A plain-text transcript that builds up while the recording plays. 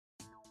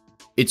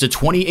It's a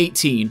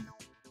 2018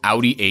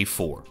 Audi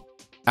A4.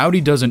 Audi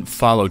doesn't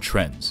follow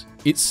trends,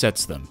 it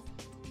sets them.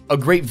 A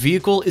great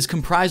vehicle is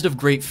comprised of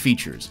great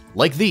features,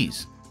 like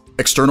these: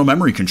 external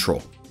memory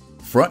control,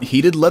 front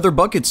heated leather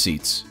bucket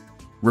seats,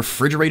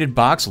 refrigerated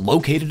box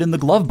located in the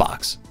glove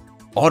box,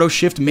 auto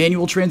shift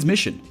manual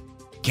transmission,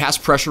 gas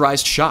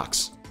pressurized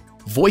shocks,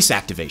 voice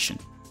activation,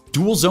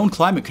 dual zone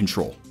climate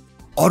control,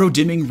 auto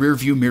dimming rear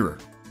view mirror,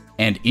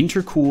 and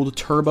intercooled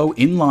turbo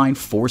inline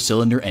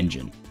 4-cylinder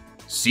engine.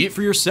 See it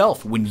for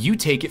yourself when you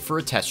take it for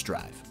a test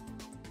drive.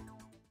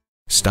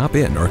 Stop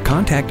in or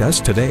contact us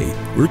today.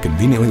 We're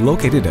conveniently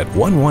located at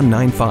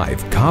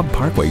 1195 Cobb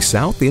Parkway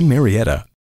South in Marietta.